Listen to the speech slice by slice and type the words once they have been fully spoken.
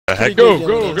heck? Go,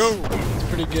 go, go! It's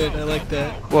pretty good. I like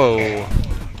that. Whoa.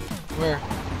 Where?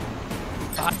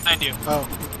 Behind you. Oh.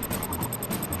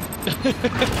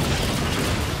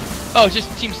 Oh,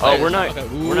 just team Slayer. Oh, we're not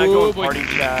going party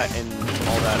chat and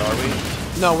all that, are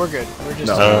we? No, we're good. We're just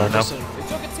no. They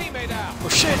took a teammate out. Oh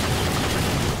shit!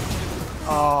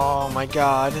 Oh my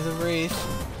god, the Wraith.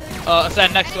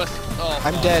 Ascend next to us. Oh,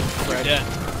 I'm dead, You're Fred. dead.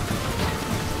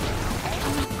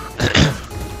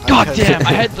 God damn,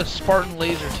 I had the Spartan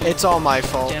laser too. It's all my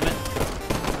fault. Damn it.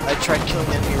 I tried killing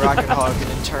the enemy Rocket Hog and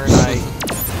in turn I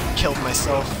killed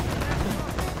myself.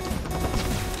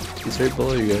 He's right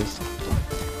below you guys.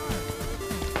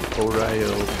 Oreo,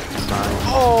 9.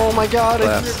 Oh my god, I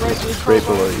Last. threw it right through the Right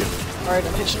crowbar. below you. Alright,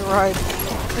 I'm hitching a ride.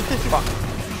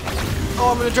 Oh,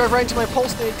 I'm gonna drive right into my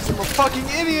pulse nade because I'm a fucking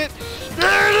idiot.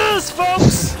 There it is,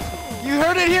 folks! You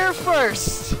heard it here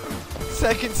first.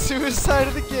 Second suicide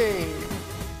of the game.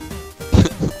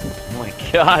 Oh my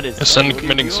god, it's Ascend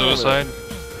committing suicide?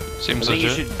 Seems I think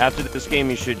legit. you should, after this game,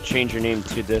 you should change your name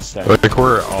to Dscend. Like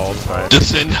we're all time.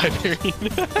 Dscend Hyperion.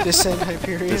 Dscend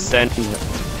Hyperion. Dscend.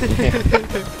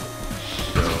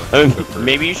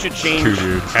 Maybe you should change. You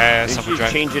should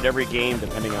change it every game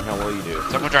depending on how well you do.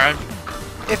 Someone drive.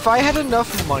 If I had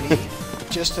enough money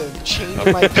just to change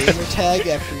my gamer tag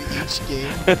after each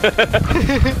game.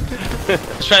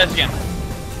 Let's try this again.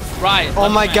 Riot. Oh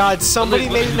my god, somebody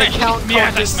made an account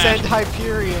called Ascend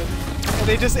Hyperion, and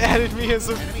they just added me as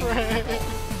a friend.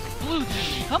 Blue,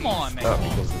 come on, man.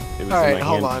 Alright,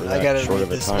 hold on, I gotta read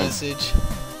this message.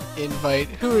 Invite.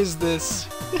 Who is this?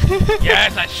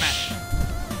 Yes, I smashed.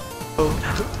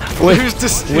 Wait, who's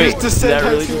Dscend did that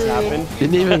really just Hyperion? happen?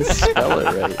 Didn't even spell it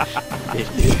right.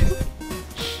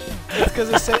 It's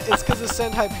because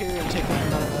Ascend Hyperion take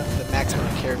the maximum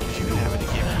of characters you can have in a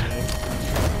gamer tag.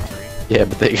 Yeah,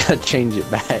 but they gotta change it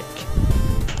back.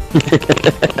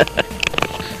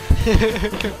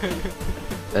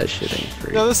 That shit ain't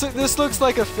free. No, this looks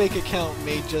like a fake account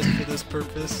made just for this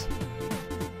purpose.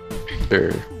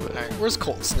 Sure. Alright, where's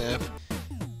Cold Snap?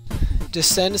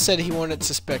 Dscend said he wanted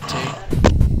to spectate.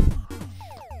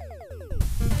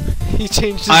 He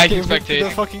changed his game from the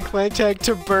fucking clan tag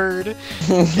to bird.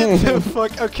 Get the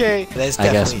fuck. Okay. I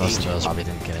guess most of us probably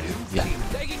didn't get it. Yeah.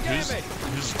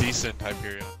 Who's Dscend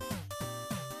Hyperion?